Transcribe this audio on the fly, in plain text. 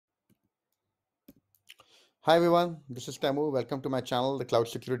Hi everyone, this is Tamu. Welcome to my channel, The Cloud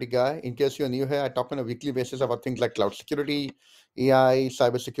Security Guy. In case you're new here, I talk on a weekly basis about things like cloud security, AI,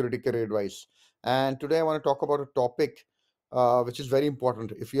 cybersecurity, career advice. And today I want to talk about a topic which is very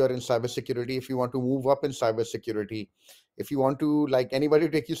important if you are in cybersecurity, if you want to move up in cybersecurity, if you want to, like anybody,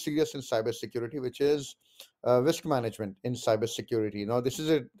 take you serious in cybersecurity, which is risk management in cybersecurity. Now,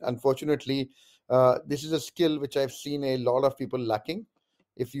 unfortunately, this is a skill which I've seen a lot of people lacking.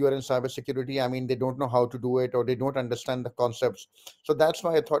 If you are in cybersecurity, I mean, they don't know how to do it or they don't understand the concepts. So that's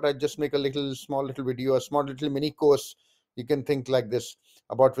why I thought I'd just make a small little video, a small little mini course. You can think like this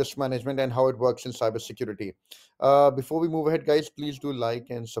about risk management and how it works in cybersecurity. Before we move ahead, guys, please do like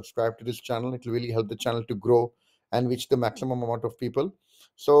and subscribe to this channel. It will really help the channel to grow and reach the maximum amount of people.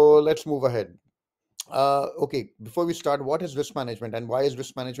 So let's move ahead. Okay, before we start, what is risk management and why is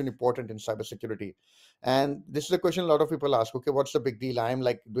risk management important in cybersecurity? And this is a question a lot of people ask. Okay, what's the big deal? I'm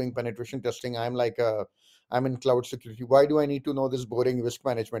like doing penetration testing. I'm in cloud security. Why do I need to know this boring risk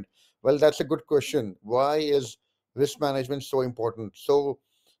management? Well, that's a good question. Why is risk management so important? So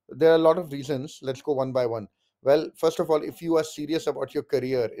there are a lot of reasons. Let's go one by one. Well, first of all, if you are serious about your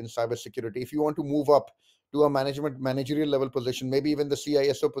career in cybersecurity, if you want to move up to a managerial level position, maybe even the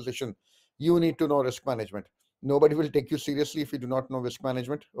CISO position, you need to know risk management. Nobody will take you seriously if you do not know risk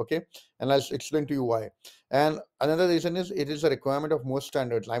management. Okay, and I'll explain to you why. And another reason is it is a requirement of most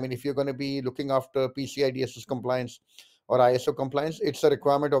standards. I mean, if you're going to be looking after PCI DSS compliance or ISO compliance, it's a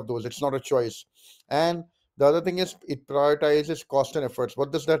requirement of those. It's not a choice. And the other thing is it prioritizes cost and efforts.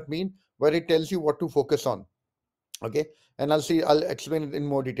 What does that mean? Where it tells you what to focus on. Okay, and I'll explain it in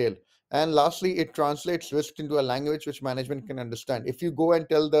more detail. And lastly, it translates risk into a language which management can understand. If you go and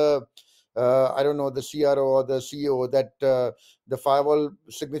tell the I don't know, the CRO or the CEO that the firewall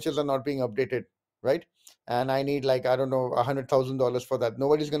signatures are not being updated, right? And I need, like, I don't know, $100,000 for that.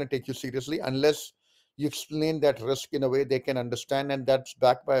 Nobody's going to take you seriously unless you explain that risk in a way they can understand, and that's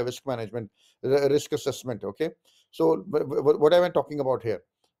backed by a risk management, risk assessment. Okay, so what am I talking about here?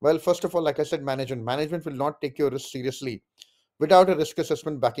 Well, first of all, like I said, management will not take your risk seriously without a risk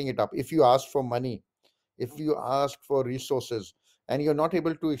assessment backing it up. If you ask for money, if you ask for resources, and you're not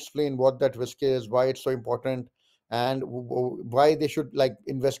able to explain what that risk is, why it's so important, and why they should like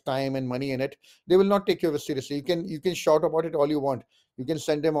invest time and money in it, they will not take you seriously. You can shout about it all you want. You can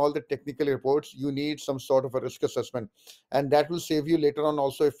send them all the technical reports. You need some sort of a risk assessment, and that will save you later on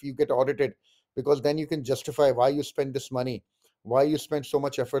also if you get audited, because then you can justify why you spend this money, why you spent so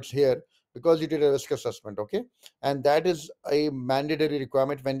much efforts here, because you did a risk assessment. Okay, and that is a mandatory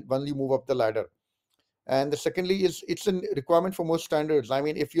requirement when you move up the ladder. And the secondly is it's a requirement for most standards. I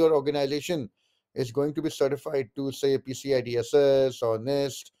mean, if your organization is going to be certified to say PCI DSS or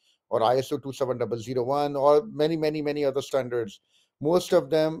NIST or ISO 27001 or many other standards, most of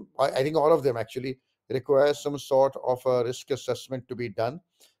them, I think all of them actually, require some sort of a risk assessment to be done.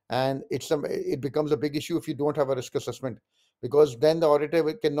 And it becomes a big issue if you don't have a risk assessment, because then the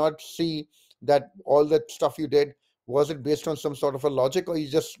auditor cannot see that all the stuff you did, was it based on some sort of a logic, or you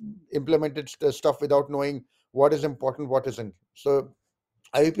just implemented stuff without knowing what is important, what isn't. So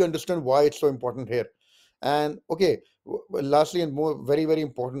I hope you understand why it's so important here. And okay, lastly and more very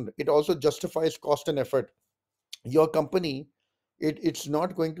important, it also justifies cost and effort. Your company, it's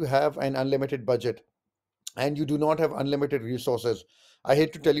not going to have an unlimited budget, and you do not have unlimited resources. I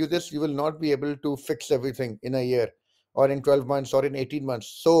hate to tell you this, you will not be able to fix everything in a year or in 12 months or in 18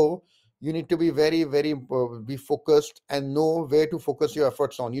 months. So you need to be very be focused and know where to focus your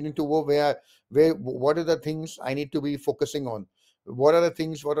efforts on. You need to know where what are the things I need to be focusing on, what are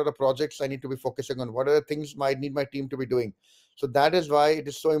the projects I need to be focusing on, what are the things I need my team to be doing. So that is why it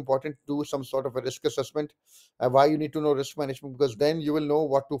is so important to do some sort of a risk assessment, why you need to know risk management, because then you will know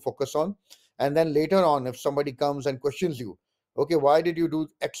what to focus on. And then later on, if somebody comes and questions you, okay, why did you do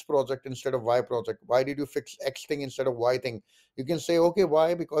X project instead of Y project, why did you fix X thing instead of Y thing, you can say, okay,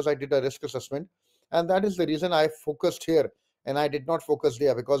 why? Because I did a risk assessment, and that is the reason I focused here and I did not focus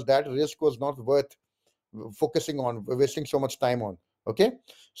there, because that risk was not worth focusing on, wasting so much time on. Okay,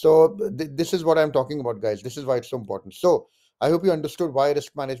 so this is what I'm talking about, guys. This is why it's so important. So I hope you understood why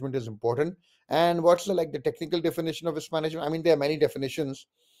risk management is important. And what's the technical definition of risk management? I mean, there are many definitions.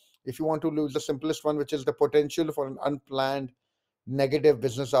 If you want to lose the simplest one, which is the potential for an unplanned negative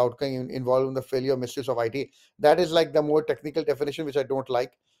business outcome involving the failure or misuse of IT. That is like the more technical definition, which I don't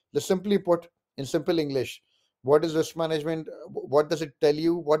like. The simply put, in simple English, what is risk management? What does it tell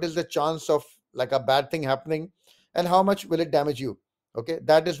you? What is the chance of like a bad thing happening, and how much will it damage you? Okay,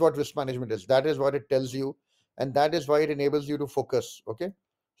 that is what risk management is. That is what it tells you, and that is why it enables you to focus. Okay,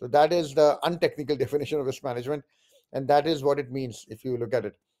 so that is the untechnical definition of risk management, and that is what it means if you look at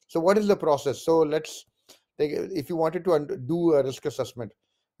it. So what is the process? So If you wanted to do a risk assessment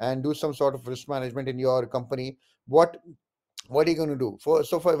and do some sort of risk management in your company, what are you going to do? For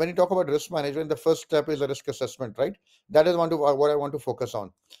when you talk about risk management, the first step is a risk assessment, right? That is what I want to focus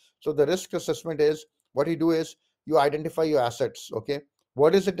on. So the risk assessment is, what you do is you identify your assets. Okay,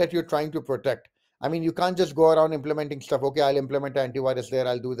 what is it that you're trying to protect? I mean, you can't just go around implementing stuff. Okay, I'll implement antivirus there.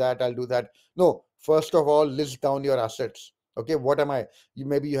 I'll do that. I'll do that. No, first of all, list down your assets. Okay, what am I?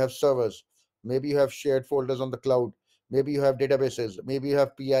 Maybe you have servers. Maybe you have shared folders on the cloud. Maybe you have databases. Maybe you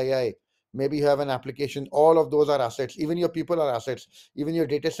have PII. Maybe you have an application. All of those are assets. Even your people are assets. Even your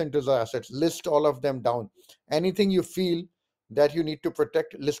data centers are assets. List all of them down. Anything you feel that you need to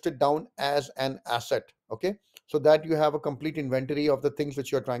protect, list it down as an asset. Okay, so that you have a complete inventory of the things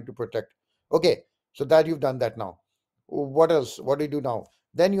which you're trying to protect. Okay, so that you've done that. Now what else? What do you do now?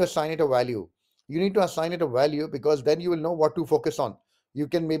 Then you assign it a value. You need to assign it a value, because then you will know what to focus on. You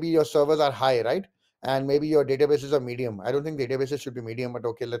can, maybe your servers are high, right? And maybe your databases are medium. I don't think databases should be medium, but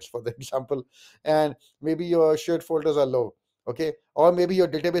okay, let's for the example. And maybe your shared folders are low. Okay, or maybe your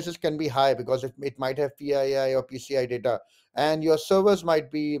databases can be high because it might have PII or PCI data, and your servers might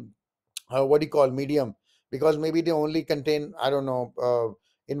be what do you call, medium, because maybe they only contain, I don't know,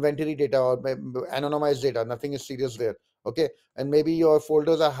 inventory data or anonymized data. Nothing is serious there. Okay, and maybe your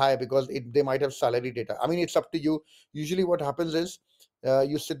folders are high because they might have salary data. I mean, it's up to you. Usually what happens is,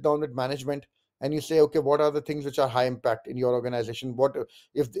 you sit down with management and you say, okay, what are the things which are high impact in your organization? What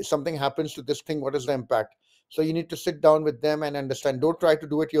if something happens to this thing? What is the impact? So you need to sit down with them and understand. Don't try to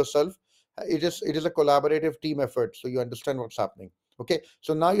do it yourself. It is a collaborative team effort, so you understand what's happening. Okay,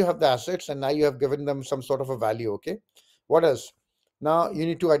 so now you have the assets, and now you have given them some sort of a value. Okay, what else? Now you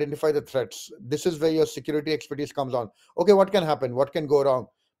need to identify the threats. This is where your security expertise comes on. Okay, what can happen? What can go wrong?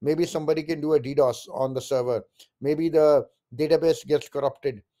 Maybe somebody can do a DDoS on the server. Maybe the database gets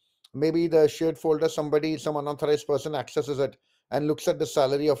corrupted. Maybe the shared folder, some unauthorized person accesses it and looks at the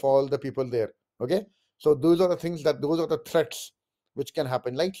salary of all the people there. Okay, so those are the threats which can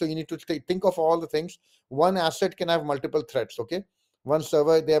happen. Like, so you need to think of all the things. One asset can have multiple threats. Okay, one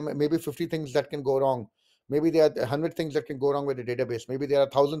server, there may be 50 things that can go wrong. Maybe there are 100 things that can go wrong with the database. Maybe there are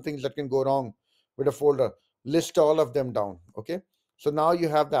 1,000 things that can go wrong with a folder. List all of them down. Okay, so now you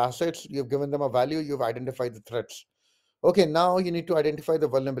have the assets, you've given them a value, you've identified the threats. Okay, now you need to identify the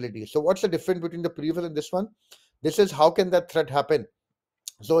vulnerability. So what's the difference between the previous and this one? This is, how can that threat happen?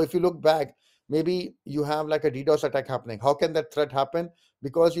 So if you look back, maybe you have like a DDoS attack happening. How can that threat happen?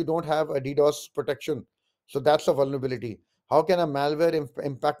 Because you don't have a DDoS protection. So that's a vulnerability. How can a malware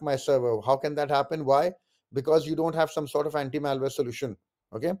impact my server? How can that happen? Why? Because you don't have some sort of anti-malware solution.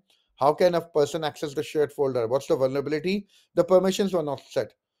 Okay. How can a person access the shared folder? What's the vulnerability? The permissions were not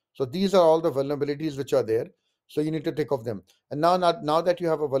set. So these are all the vulnerabilities which are there. So you need to think of them. And now that you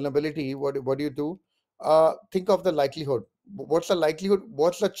have a vulnerability, what do you do? Think of the likelihood. What's the likelihood?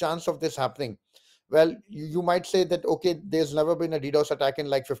 What's the chance of this happening? Well, you might say that, okay, there's never been a DDoS attack in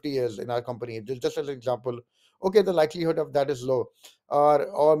like 50 years in our company. Just as an example, okay, the likelihood of that is low.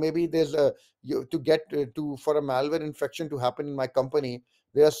 Or maybe there's a, to get to for a malware infection to happen in my company,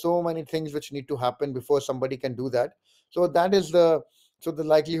 there are so many things which need to happen before somebody can do that. So the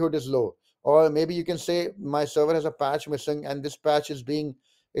likelihood is low. Or maybe you can say my server has a patch missing, and this patch is being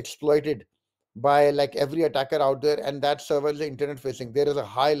exploited by like every attacker out there, and that server is internet facing. There is a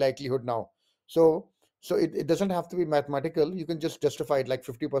high likelihood now. So so it doesn't have to be mathematical. You can just justify it like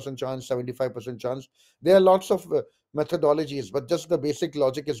 50% chance, 75% chance. There are lots of methodologies, but just the basic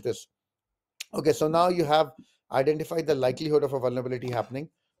logic is this. Okay, so now you have identified the likelihood of a vulnerability happening.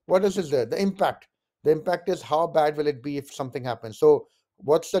 What else is there? The impact. The impact is, how bad will it be if something happens? So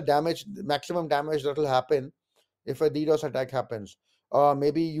what's the damage, the maximum damage that will happen if a DDoS attack happens?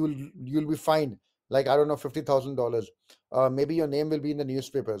 Maybe you'll be fined, like, I don't know, $50,000. Maybe your name will be in the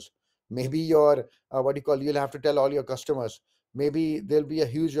newspapers. Maybe your what do you call? You'll have to tell all your customers. Maybe there'll be a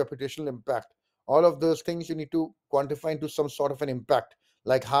huge reputational impact. All of those things you need to quantify into some sort of an impact,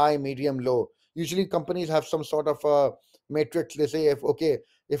 like high, medium, low. Usually companies have some sort of a matrix. They say, if okay,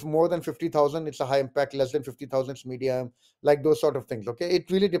 if more than 50,000, it's a high impact. Less than 50,000, it's medium. Like those sort of things. Okay,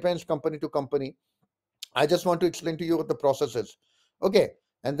 it really depends company to company. I just want to explain to you what the process is. Okay.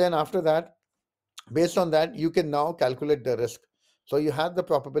 And then after that, based on that, you can now calculate the risk. So you have the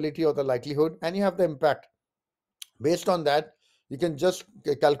probability or the likelihood, and you have the impact. Based on that, you can just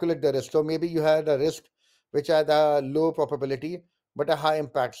calculate the risk. So maybe you had a risk which had a low probability but a high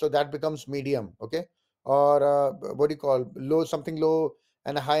impact. So that becomes medium. Okay. Or what do you call, low, something low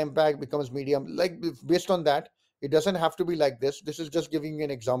and a high impact becomes medium. Like, based on that, it doesn't have to be like this. This is just giving you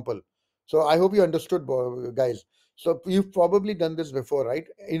an example. So I hope you understood, guys. So you've probably done this before, right?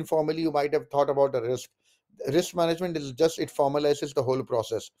 Informally, you might have thought about a risk. Risk management is just, it formalizes the whole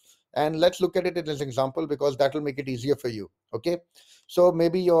process. And let's look at it as an example, because that will make it easier for you. Okay, so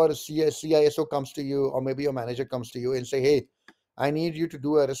maybe your CISO comes to you, or maybe your manager comes to you and say, hey, I need you to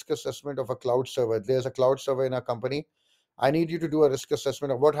do a risk assessment of a cloud server. There's a cloud server in our company. I need you to do a risk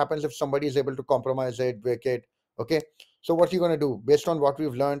assessment of what happens if somebody is able to compromise it, break it. Okay, so what are you going to do based on what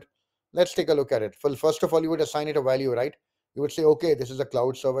we've learned? Let's take a look at it. Well, first of all, you would assign it a value, right? You would say, okay, this is a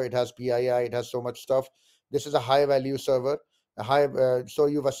cloud server. It has PII. It has so much stuff. This is a high value server. A high, so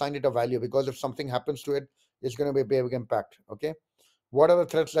you've assigned it a value, because if something happens to it, it's going to be a big impact. Okay, what are the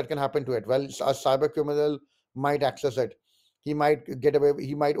threats that can happen to it? Well, a cyber criminal might access it. He might get away.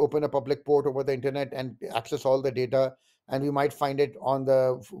 He might open a public port over the internet and access all the data, and we might find it on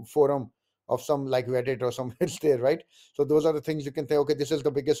the forum of some like Reddit or somewhere there, right? So those are the things you can say. Okay, this is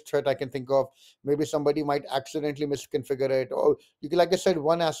the biggest threat I can think of. Maybe somebody might accidentally misconfigure it, or you can, like I said,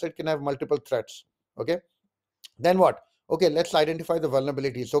 one asset can have multiple threats. Okay, then what? Okay, let's identify the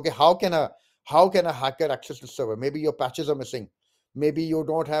vulnerabilities. Okay, how can a hacker access the server? Maybe your patches are missing. Maybe you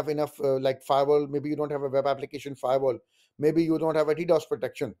don't have enough like firewall. Maybe you don't have a web application firewall. Maybe you don't have a DDoS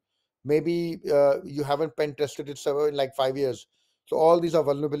protection. Maybe you haven't pen tested its server in like 5 years. So all these are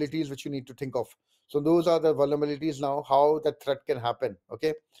vulnerabilities which you need to think of. So those are the vulnerabilities now. How that threat can happen.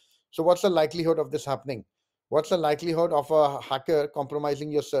 Okay. So what's the likelihood of this happening? What's the likelihood of a hacker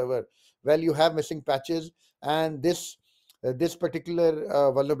compromising your server? Well, you have missing patches, and this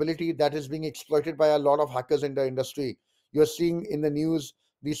particular vulnerability that is being exploited by a lot of hackers in the industry. You're seeing in the news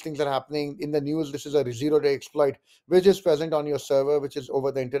these things are happening in the news. This is a zero-day exploit which is present on your server, which is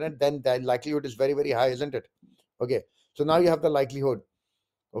over the internet. Then the likelihood is very, very high, isn't it? Okay, so now you have the likelihood.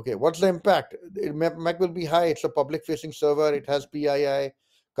 Okay, what's the impact? Mac will be high. It's a public-facing server. It has PII,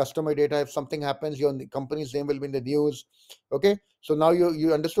 customer data. If something happens, your company's name will be in the news. Okay, so now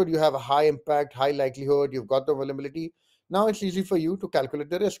you understood. You have a high impact, high likelihood. You've got the vulnerability. Now it's easy for you to calculate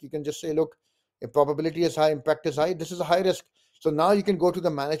the risk. You can just say, look, if probability is high, impact is high. This is a high risk. So now you can go to the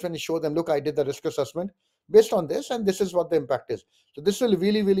management and show them, look, I did the risk assessment based on this, and this is what the impact is. So this will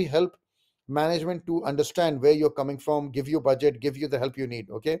really, really help management to understand where you're coming from, give you budget, give you the help you need.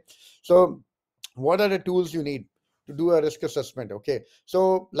 Okay, so what are the tools you need to do a risk assessment? Okay,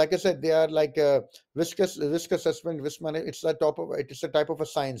 so like I said, they are like risk assessment, risk management. It's a type of a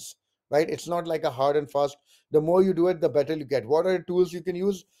science, right? It's not like a hard and fast. The more you do it, the better you get. What are the tools you can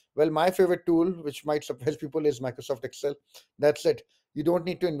use? Well, my favorite tool, which might surprise people, is Microsoft Excel. That's it. You don't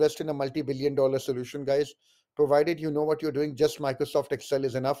need to invest in a multi-billion-dollar solution, guys. Provided you know what you're doing, just Microsoft Excel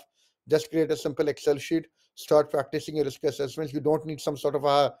is enough. Just create a simple Excel sheet, start practicing your risk assessments. You don't need some sort of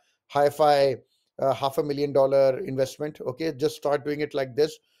a hi-fi $500,000 investment. Okay, just start doing it like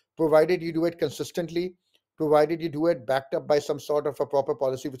this. Provided you do it consistently, provided you do it backed up by some sort of a proper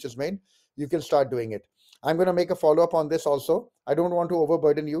policy which is made, you can start doing it. I'm going to make a follow-up on this also. I don't want to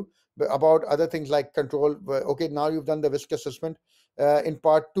overburden you about other things like control. Okay, now you've done the risk assessment. In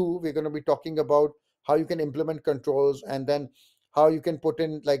part two, we're going to be talking about how you can implement controls, and then how you can put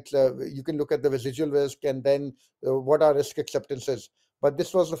in like you can look at the residual risk, and then what are risk acceptances. But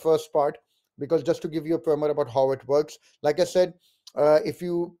this was the first part, because just to give you a primer about how it works. Like I said, if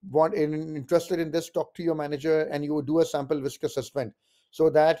you interested in this, talk to your manager and you do a sample risk assessment, so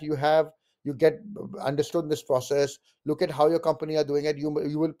that you get understood this process. Look at how your company are doing it. You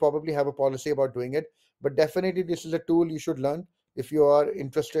will probably have a policy about doing it, but definitely this is a tool you should learn if you are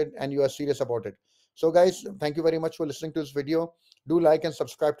interested and you are serious about it. So guys, thank you very much for listening to this video. Do like and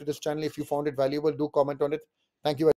subscribe to this channel. If you found it valuable, do comment on it. Thank you.